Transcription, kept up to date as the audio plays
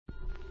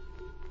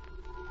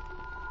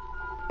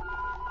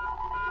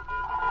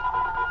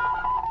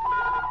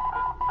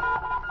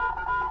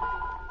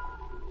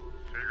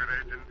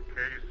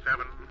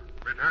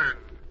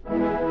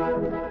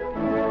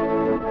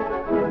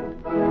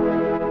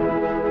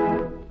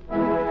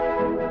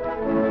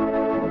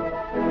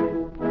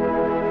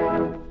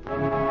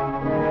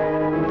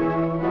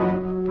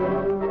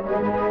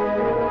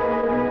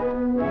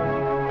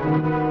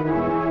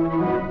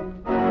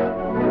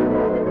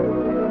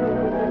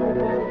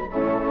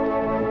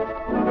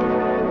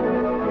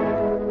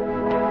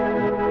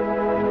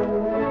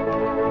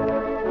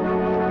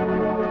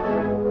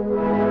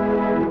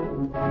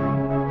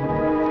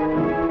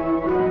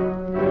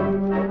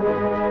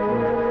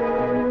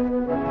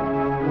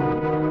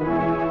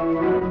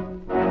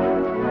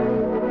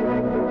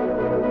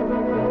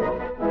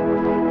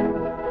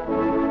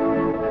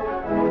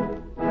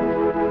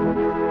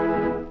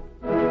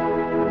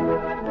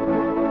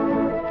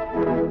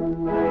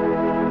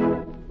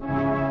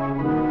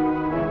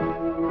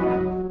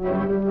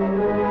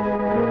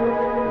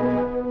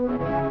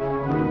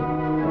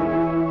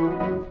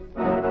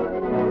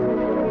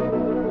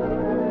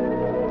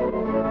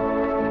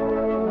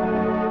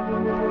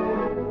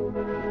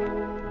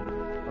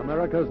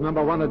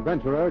number one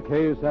adventurer,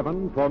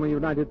 K-7, former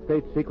United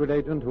States secret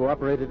agent who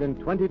operated in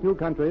 22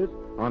 countries,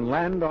 on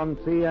land, on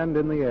sea, and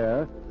in the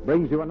air,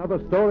 brings you another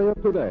story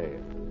of today.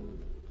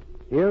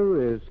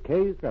 Here is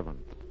K-7.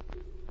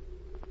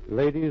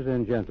 Ladies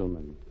and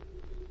gentlemen,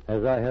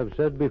 as I have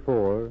said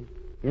before,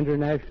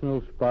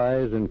 international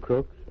spies and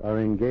crooks are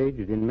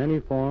engaged in many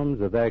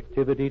forms of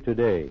activity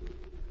today.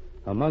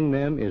 Among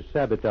them is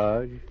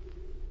sabotage,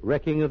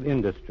 wrecking of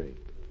industry.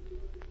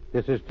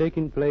 This has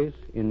taken place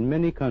in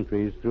many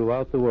countries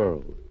throughout the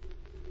world.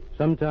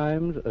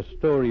 Sometimes a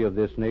story of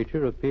this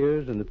nature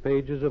appears in the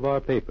pages of our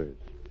papers.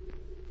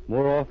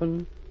 More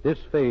often, this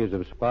phase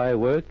of spy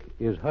work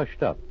is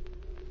hushed up.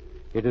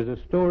 It is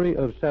a story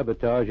of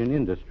sabotage in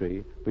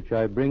industry which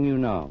I bring you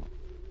now.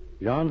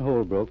 John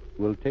Holbrook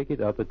will take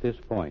it up at this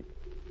point.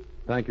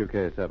 Thank you,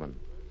 K-7.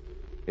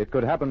 It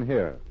could happen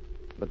here,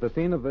 but the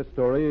scene of this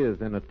story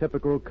is in a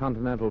typical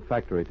continental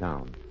factory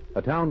town,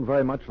 a town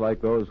very much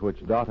like those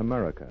which dot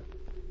America.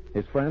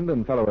 His friend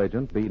and fellow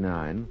agent,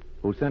 B9,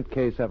 who sent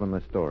K-7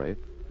 this story,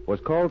 was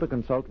called to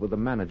consult with the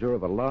manager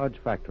of a large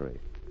factory.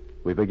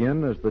 We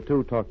begin as the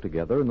two talk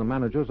together in the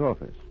manager's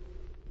office.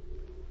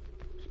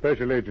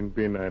 Special Agent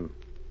B9,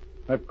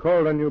 I've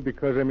called on you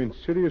because I'm in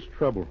serious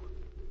trouble.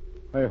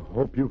 I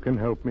hope you can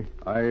help me.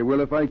 I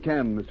will if I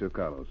can, Mr.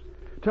 Carlos.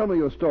 Tell me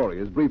your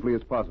story as briefly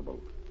as possible.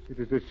 It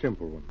is a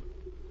simple one.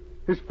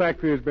 This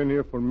factory has been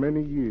here for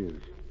many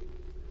years.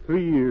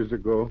 3 years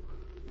ago,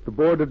 the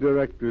board of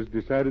directors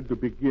decided to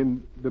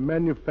begin the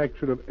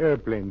manufacture of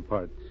airplane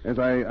parts. As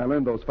I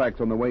learned those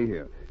facts on the way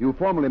here. You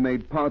formerly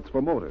made parts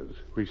for motors.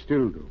 We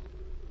still do.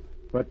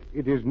 But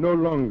it is no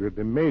longer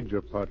the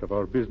major part of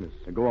our business.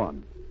 Go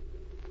on.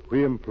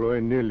 We employ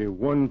nearly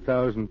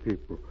 1,000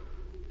 people,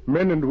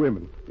 men and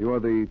women. You are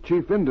the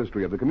chief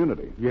industry of the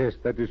community. Yes,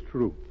 that is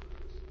true.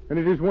 And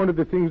it is one of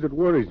the things that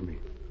worries me.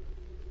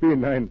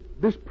 B9,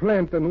 this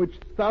plant on which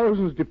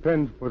thousands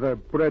depend for their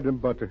bread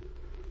and butter,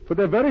 for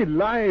their very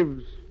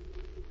lives,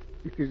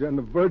 it is on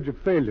the verge of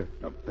failure.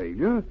 A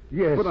failure?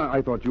 Yes. But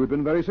I thought you had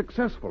been very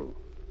successful.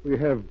 We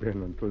have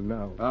been until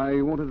now.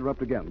 I won't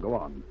interrupt again. Go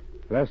on.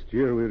 Last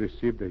year we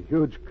received a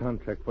huge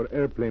contract for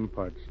airplane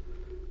parts,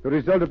 the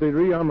result of the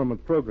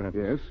rearmament program.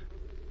 Yes?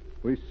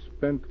 We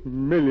spent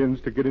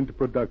millions to get into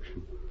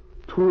production.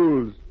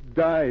 Tools,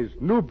 dyes,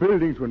 new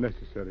buildings were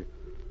necessary.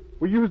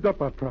 We used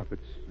up our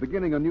profits.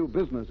 Beginning a new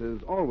business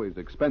is always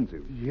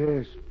expensive.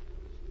 Yes,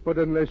 but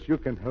unless you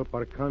can help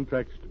our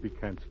contracts to be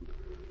canceled.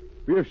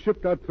 We have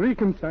shipped out 3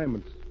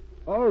 consignments.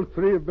 All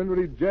 3 have been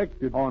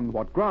rejected. On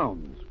what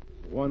grounds?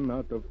 1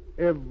 out of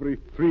every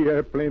 3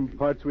 airplane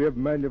parts we have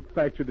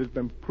manufactured has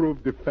been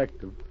proved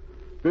defective.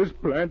 This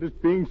plant is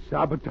being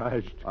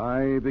sabotaged.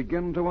 I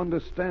begin to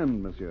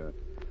understand, monsieur.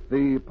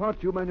 The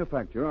parts you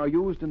manufacture are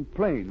used in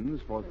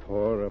planes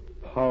for a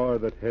power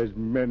that has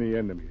many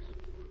enemies.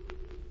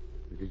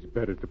 It is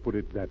better to put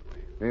it that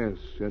way.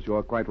 Yes, you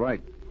are quite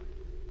right.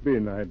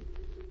 B9,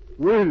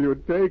 will you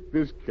take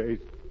this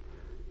case?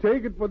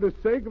 Take it for the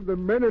sake of the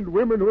men and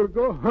women who will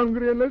go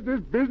hungry unless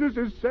this business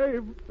is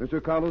saved.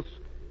 Mr. Carlos,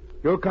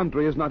 your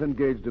country is not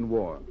engaged in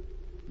war.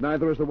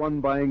 Neither is the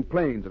one buying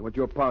planes in which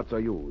your parts are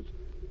used.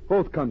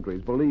 Both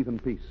countries believe in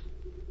peace.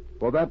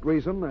 For that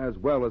reason, as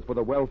well as for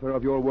the welfare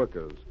of your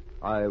workers,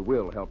 I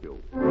will help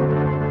you.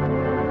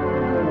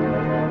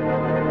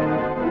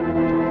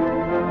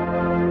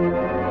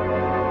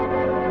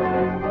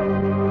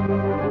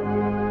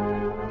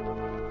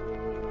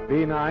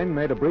 B9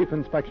 made a brief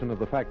inspection of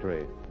the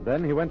factory.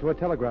 Then he went to a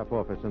telegraph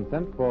office and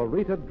sent for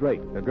Rita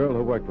Drake, a girl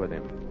who worked with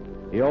him.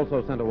 He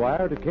also sent a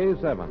wire to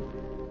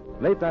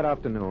K-7. Late that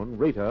afternoon,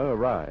 Rita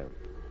arrived.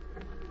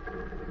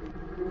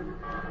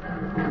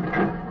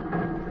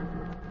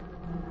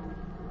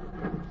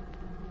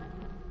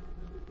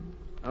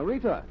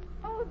 Rita.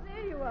 Oh,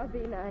 there you are,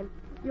 B9.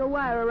 Your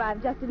wire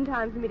arrived just in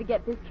time for me to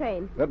get this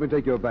train. Let me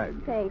take your bag.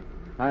 Thanks.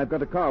 I've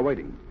got a car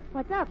waiting.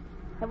 What's up?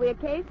 Have we a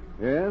case?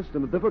 Yes,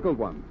 and a difficult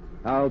one.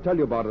 I'll tell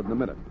you about it in a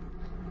minute.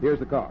 Here's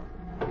the car.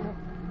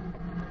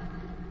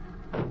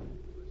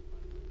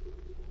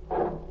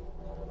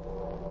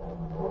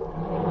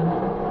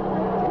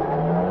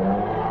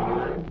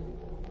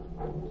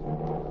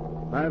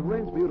 I've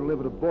arranged for you to live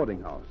at a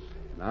boarding house.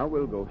 Now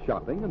we'll go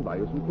shopping and buy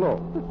you some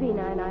clothes. But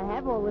B9, I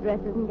have all the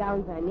dresses and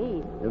gowns I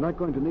need. You're not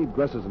going to need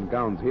dresses and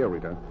gowns here,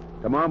 Rita.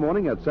 Tomorrow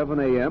morning at 7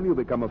 a.m., you'll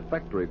become a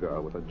factory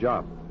girl with a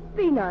job.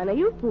 B9, are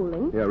you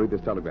fooling? Here, read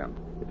this telegram.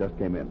 It just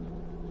came in.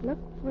 Look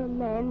for a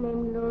man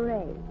named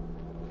Luray.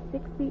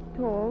 6 feet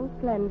tall,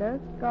 slender,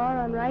 scar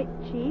on right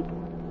cheek.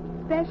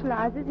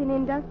 Specializes in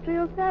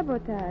industrial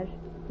sabotage.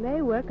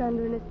 They work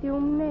under an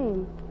assumed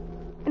name.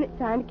 And it's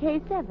signed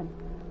K-7.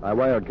 I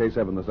wired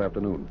K-7 this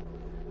afternoon.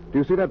 Do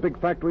you see that big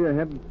factory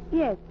ahead?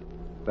 Yes.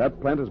 That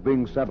plant is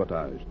being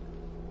sabotaged.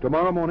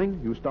 Tomorrow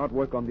morning, you start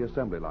work on the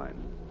assembly line.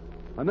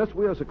 Unless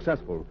we are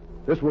successful,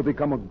 this will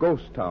become a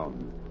ghost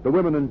town. The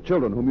women and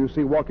children whom you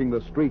see walking the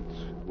streets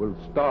will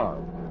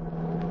starve.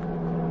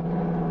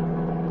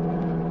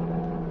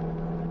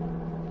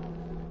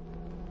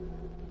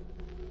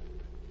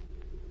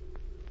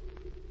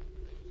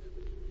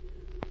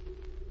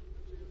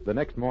 The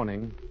next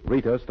morning,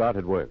 Rita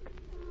started work.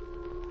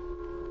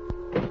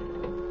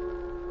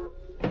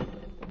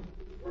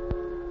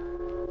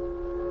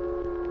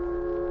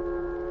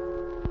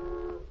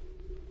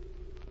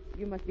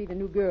 You must be the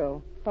new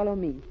girl. Follow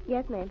me.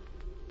 Yes, ma'am.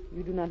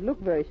 You do not look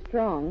very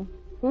strong.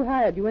 Who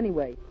hired you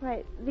anyway?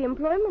 Why, the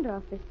employment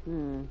office.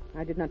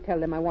 I did not tell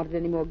them I wanted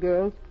any more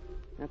girls.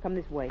 Now come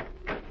this way.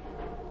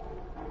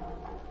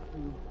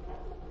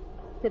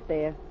 Sit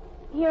there.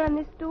 Here on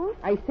this stool?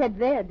 I said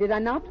there, did I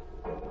not?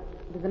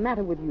 What is the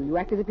matter with you? You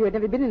act as if you had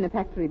never been in a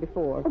factory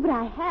before. Oh, but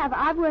I have.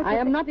 I've worked I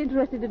am not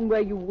interested in where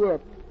you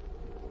worked.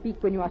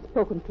 Speak when you are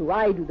spoken to.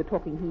 I do the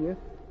talking here.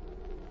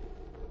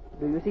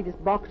 Do you see this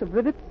box of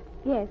rivets?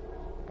 Yes.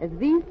 As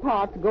these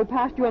parts go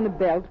past you on the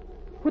belt,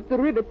 put the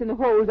rivets in the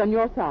holes on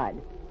your side.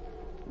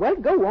 Well,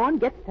 go on.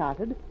 Get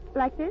started.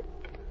 Like this?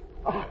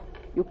 Oh,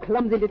 you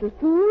clumsy little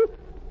fool.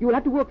 You will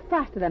have to work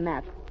faster than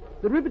that.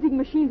 The riveting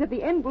machines at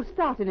the end will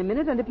start in a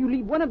minute, and if you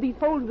leave one of these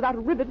holes without a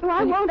rivet... Oh,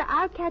 I won't.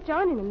 I'll catch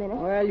on in a minute.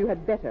 Well, you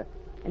had better.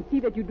 And see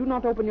that you do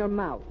not open your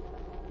mouth.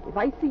 If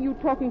I see you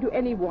talking to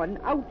anyone,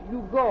 out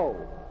you go.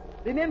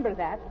 Remember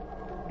that.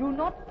 Do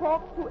not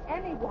talk to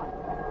anyone.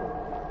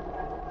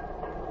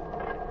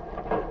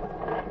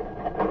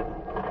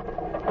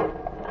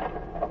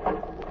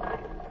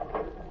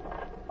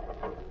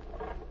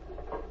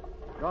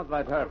 Don't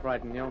let her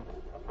frighten you.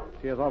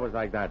 She is always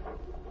like that.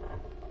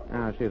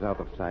 Ah, she's out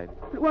of sight.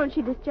 But won't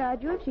she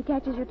discharge you if she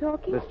catches you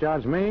talking?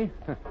 Discharge me?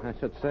 I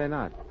should say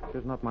not.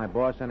 She's not my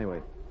boss anyway.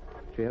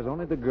 She has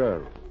only the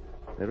girls.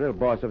 The real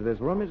boss of this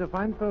room is a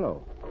fine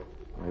fellow.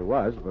 He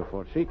was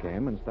before she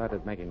came and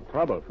started making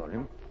trouble for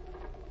him.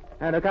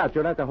 And look out,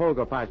 you let the hole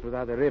go past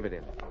without a rivet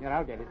in. Here,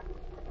 I'll get it.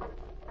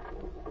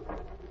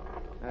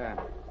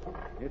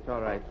 It's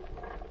all right.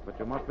 But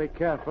you must be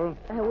careful.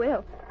 I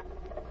will.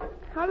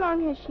 How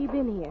long has she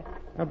been here?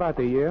 About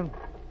a year.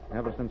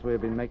 Ever since we've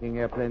been making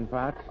airplane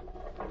parts.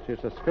 She's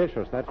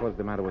suspicious, that's what's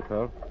the matter with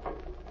her.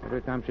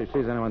 Every time she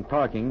sees anyone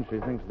talking, she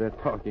thinks they're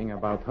talking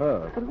about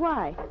her. But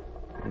why?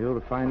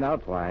 You'll find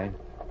out why.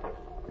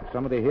 If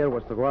somebody here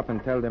was to go up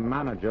and tell the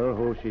manager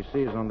who she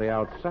sees on the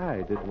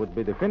outside, it would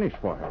be the finish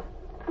for her.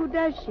 Who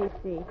does she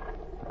see?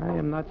 I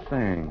am not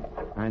saying.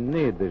 I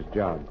need this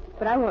job.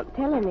 But I won't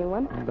tell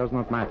anyone. It does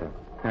not matter.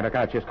 And look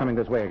out, she's coming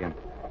this way again.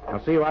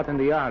 I'll see you out in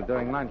the yard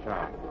during lunch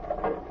hour.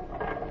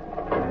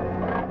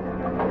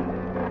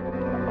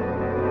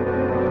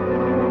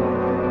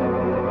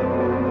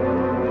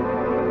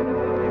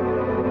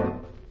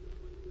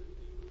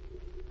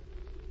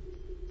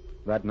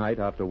 That night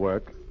after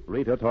work,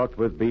 Rita talked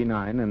with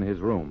B9 in his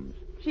rooms.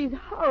 She's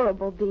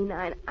horrible,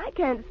 B9. I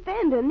can't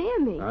stand her near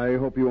me. I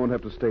hope you won't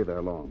have to stay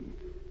there long.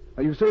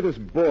 You say this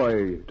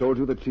boy told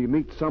you that she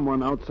meets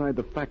someone outside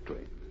the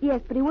factory. Yes,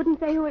 but he wouldn't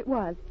say who it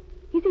was.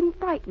 He seemed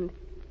frightened.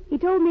 He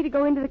told me to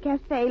go into the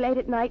cafe late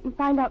at night and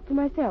find out for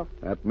myself.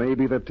 That may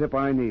be the tip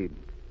I need.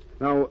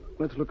 Now,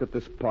 let's look at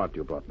this part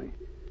you brought me.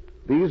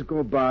 These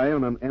go by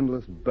on an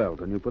endless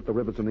belt, and you put the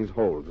rivets in these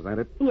holes, is that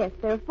it? Yes,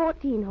 there are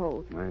 14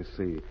 holes. I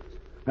see.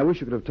 I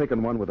wish you could have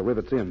taken one with the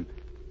rivets in.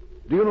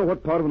 Do you know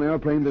what part of an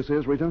airplane this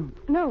is, Rita?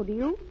 No, do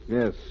you?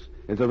 Yes.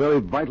 It's a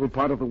very vital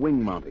part of the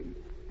wing mounting.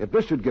 If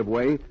this should give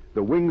way,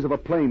 the wings of a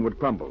plane would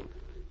crumble.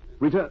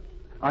 Rita,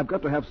 I've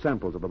got to have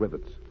samples of the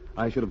rivets.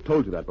 I should have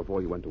told you that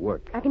before you went to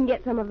work. I can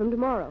get some of them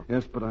tomorrow.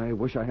 Yes, but I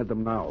wish I had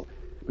them now.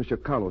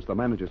 Mr. Carlos, the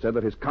manager, said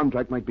that his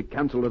contract might be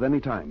canceled at any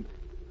time.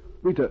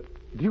 Rita,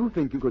 do you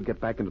think you could get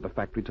back into the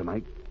factory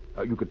tonight?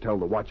 You could tell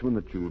the watchman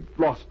that you'd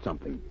lost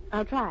something.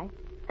 I'll try.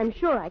 I'm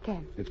sure I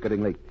can. It's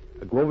getting late.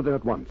 Go over there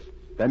at once.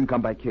 Then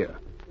come back here.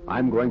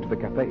 I'm going to the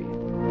cafe.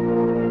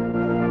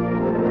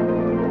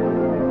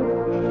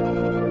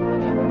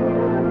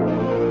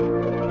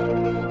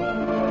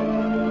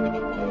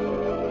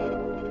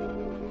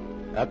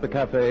 At the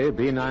cafe,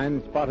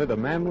 B9 spotted a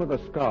man with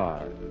a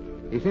scar.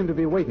 He seemed to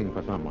be waiting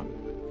for someone.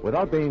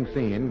 Without being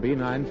seen,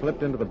 B9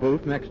 slipped into the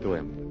booth next to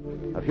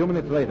him. A few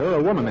minutes later,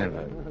 a woman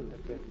entered.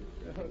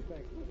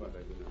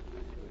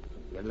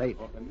 You're late.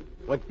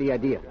 What's the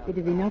idea? It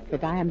is enough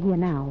that I am here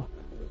now.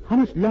 How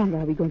much longer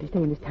are we going to stay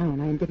in this town?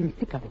 I am getting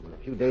sick of it. In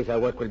a few days, our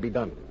work will be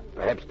done.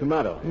 Perhaps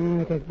tomorrow.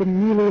 It has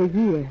been nearly a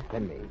year.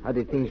 Tell me, how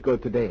did things go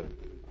today?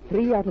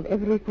 3 out of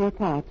every 4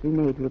 parts we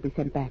made will be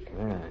sent back.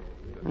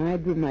 I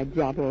do my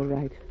job all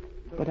right.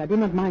 But I do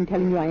not mind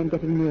telling you I am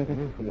getting nervous.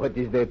 What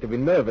is there to be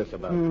nervous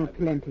about?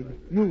 Plenty.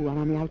 You are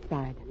on the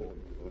outside.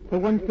 For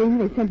one thing,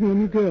 they sent me a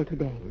new girl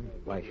today.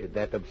 Why should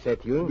that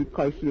upset you?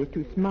 Because she is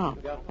too smart.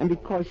 And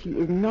because she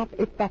is not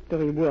a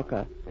factory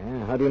worker.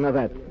 How do you know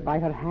that? By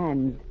her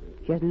hands.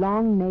 She has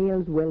long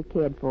nails well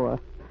cared for.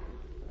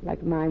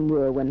 Like mine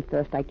were when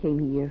first I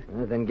came here.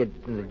 Then get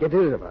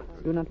rid of her.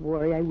 Do not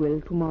worry, I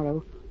will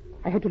tomorrow.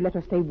 I had to let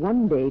her stay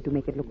one day to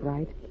make it look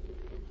right.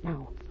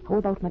 Now, how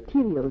about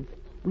materials?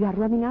 We are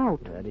running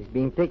out. That is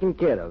being taken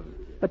care of.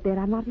 But there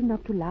are not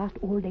enough to last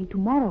all day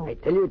tomorrow. I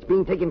tell you, it's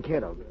being taken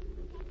care of.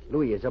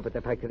 Louis is up at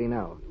the factory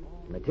now.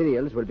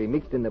 Materials will be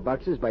mixed in the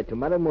boxes by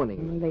tomorrow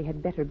morning. They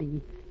had better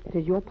be. That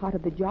is your part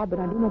of the job, but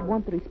I do not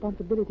want the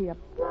responsibility of...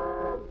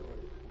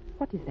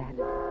 What is that?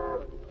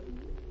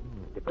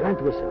 The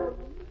plant whistle.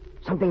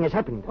 Something has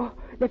happened. Oh,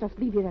 let us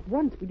leave here at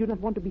once. We do not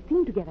want to be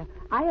seen together.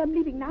 I am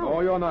leaving now.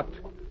 No, you're not.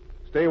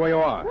 Stay where you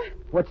are.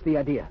 What's the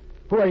idea?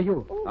 Who are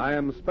you? I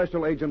am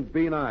Special Agent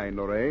B9,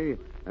 Lorray,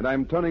 and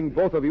I'm turning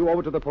both of you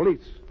over to the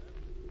police.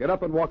 Get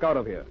up and walk out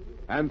of here.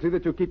 And see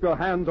that you keep your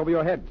hands over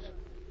your heads.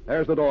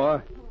 There's the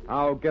door.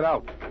 Now get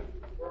out.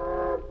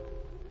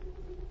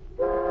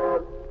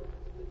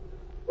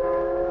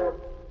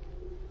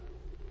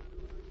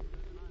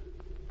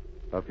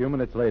 A few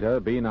minutes later,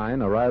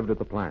 B9 arrived at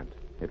the plant.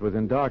 It was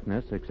in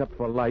darkness except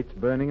for lights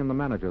burning in the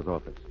manager's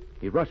office.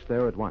 He rushed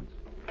there at once.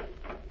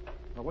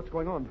 Now, what's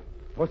going on?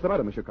 What's the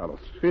matter, Monsieur Carlos?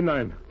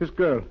 B9, this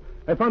girl.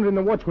 I found her in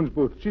the watchman's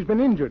booth. She's been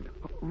injured.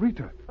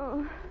 Rita.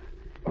 Oh,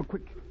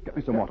 Quick, get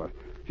me some water.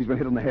 She's been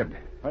hit in the head.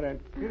 All right.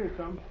 Here is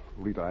some.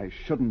 Rita, I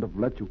shouldn't have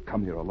let you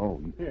come here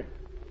alone.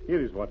 Here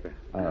is water.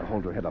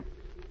 Hold her head up.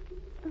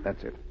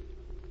 That's it.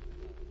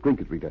 Drink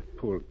it, Rita.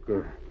 Poor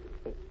girl.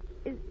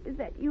 is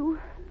that you,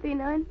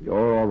 B9?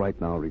 You're all right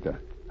now, Rita.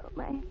 Oh,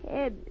 my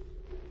head.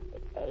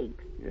 It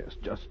aches. Yes,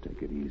 just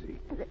take it easy.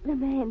 The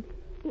man,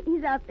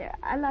 he's out there.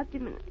 I locked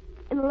him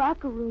in the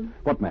locker room.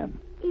 What man?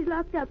 He's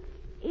locked up.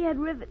 He had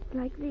rivets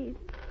like these.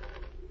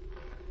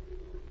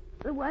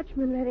 The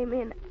watchman let him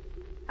in.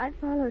 I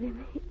followed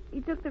him.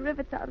 He took the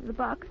rivets out of the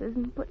boxes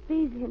and put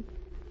these in.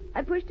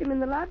 I pushed him in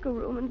the locker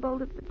room and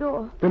bolted the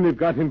door. Then they've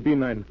got him,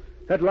 B9.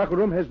 That locker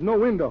room has no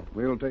window.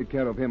 We'll take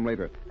care of him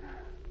later.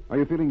 Are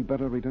you feeling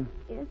better, Rita?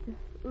 Yes,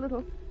 a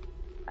little.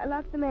 I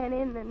locked the man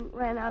in and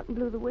ran out and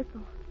blew the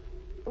whistle.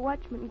 The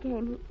watchman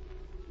came.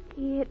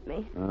 He hit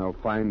me. I'll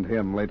find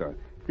him later.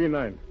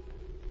 B9,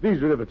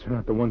 these rivets are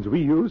not the ones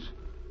we use.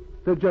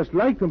 They're just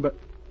like them, but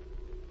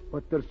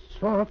they're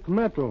soft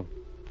metal.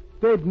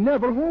 They'd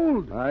never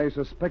hold. I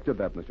suspected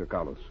that, Mr.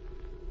 Carlos.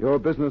 Your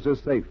business is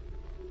safe.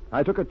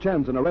 I took a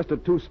chance and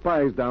arrested 2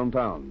 spies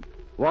downtown.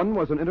 One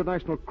was an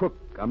international crook,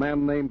 a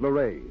man named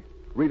Lorray.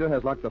 Rita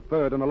has locked the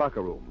third in a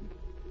locker room.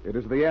 It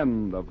is the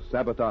end of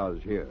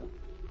Sabotage here.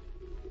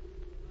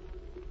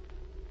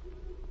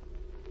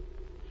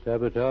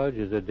 Sabotage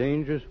is a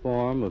dangerous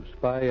form of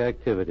spy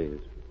activities.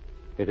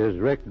 It has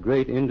wrecked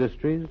great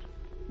industries,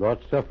 brought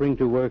suffering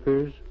to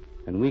workers,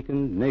 and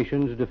weakened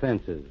nations'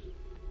 defenses.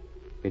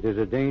 It is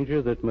a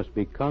danger that must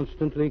be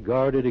constantly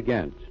guarded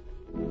against.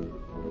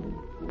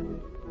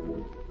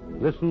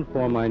 Listen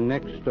for my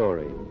next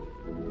story.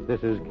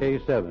 This is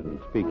K-7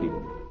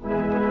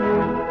 speaking.